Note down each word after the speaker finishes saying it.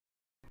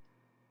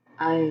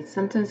I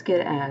sometimes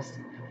get asked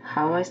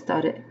how I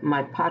started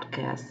my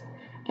podcast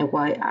and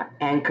why I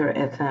Anchor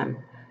FM.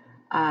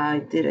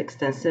 I did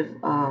extensive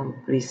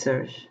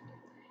research,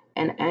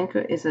 and Anchor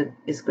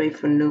is great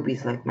for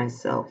newbies like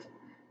myself.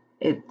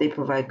 They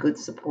provide good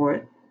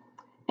support,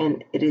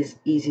 and it is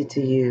easy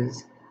to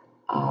use.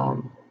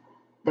 Um,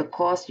 the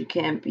cost you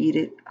can't beat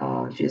it.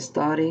 If you're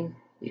starting,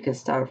 you can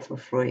start for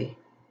free,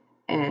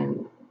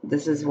 and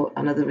this is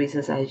one of the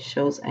reasons I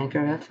chose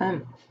Anchor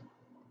FM.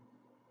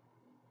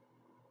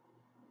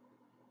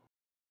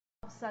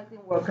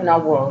 Upcycling work in our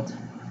world.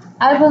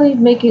 I believe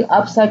making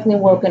upcycling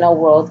work in our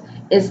world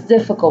is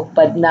difficult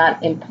but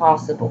not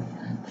impossible.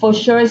 For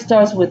sure, it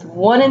starts with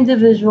one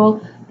individual,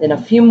 then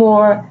a few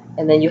more,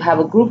 and then you have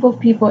a group of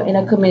people in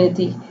a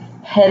community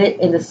headed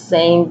in the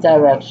same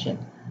direction.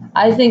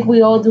 I think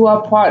we all do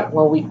our part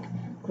when we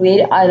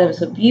create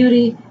items of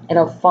beauty and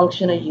of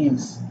functional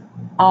use.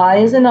 I,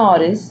 as an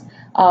artist,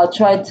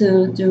 try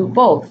to do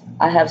both.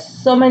 I have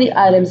so many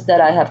items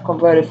that I have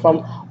converted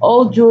from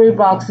old jewelry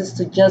boxes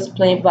to just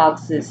plain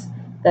boxes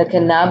that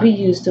can now be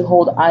used to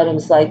hold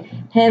items like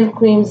hand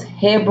creams,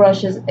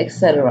 hairbrushes,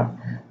 etc.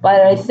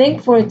 But I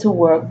think for it to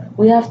work,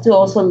 we have to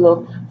also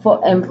look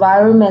for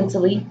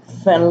environmentally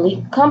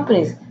friendly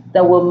companies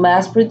that will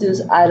mass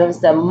produce items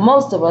that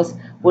most of us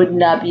would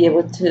not be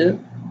able to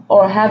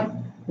or have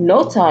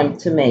no time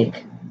to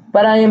make.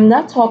 But I am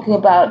not talking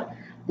about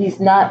these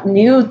not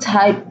new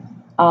type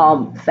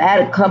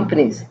fad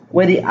companies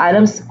where the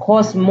items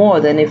cost more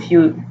than if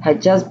you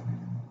had just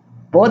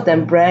bought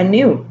them brand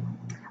new.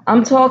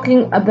 I'm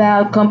talking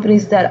about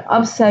companies that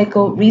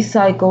upcycle,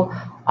 recycle,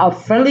 are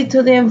friendly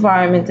to the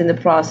environment in the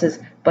process,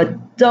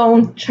 but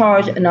don't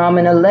charge an arm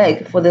and a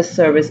leg for the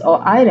service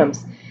or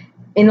items.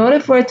 In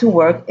order for it to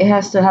work, it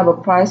has to have a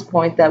price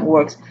point that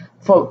works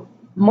for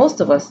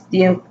most of us,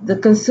 the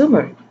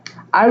consumer.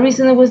 I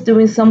recently was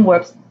doing some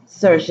web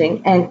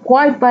searching and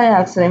quite by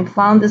accident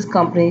found this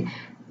company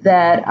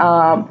that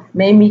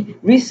made me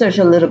research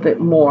a little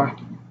bit more.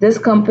 This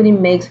company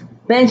makes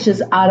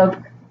benches out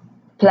of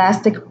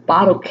plastic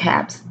bottle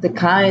caps, the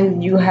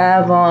kind you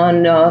have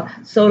on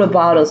soda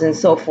bottles and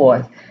so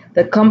forth.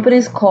 The company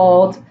is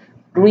called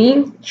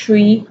Green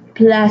Tree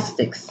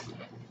Plastics.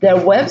 Their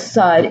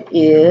website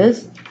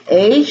is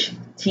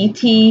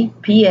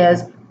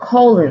https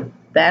colon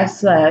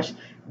backslash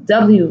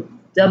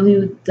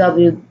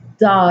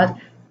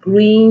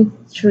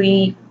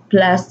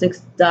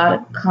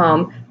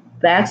www.greentreeplastics.com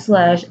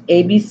backslash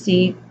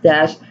abc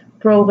dash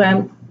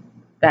program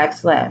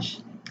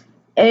backslash,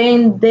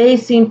 and they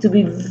seem to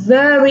be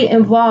very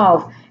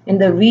involved in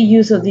the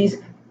reuse of these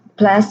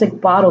plastic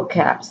bottle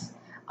caps.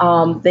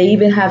 They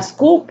even have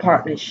school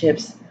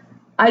partnerships.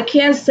 I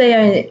can't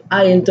say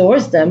I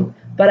endorse them,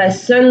 but I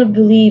certainly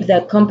believe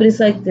that companies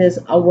like this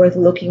are worth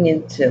looking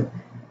into.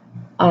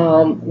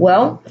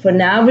 Well, for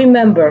now,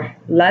 remember,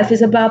 life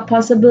is about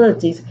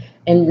possibilities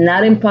and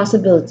not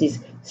impossibilities.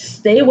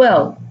 Stay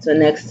well till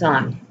next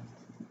time.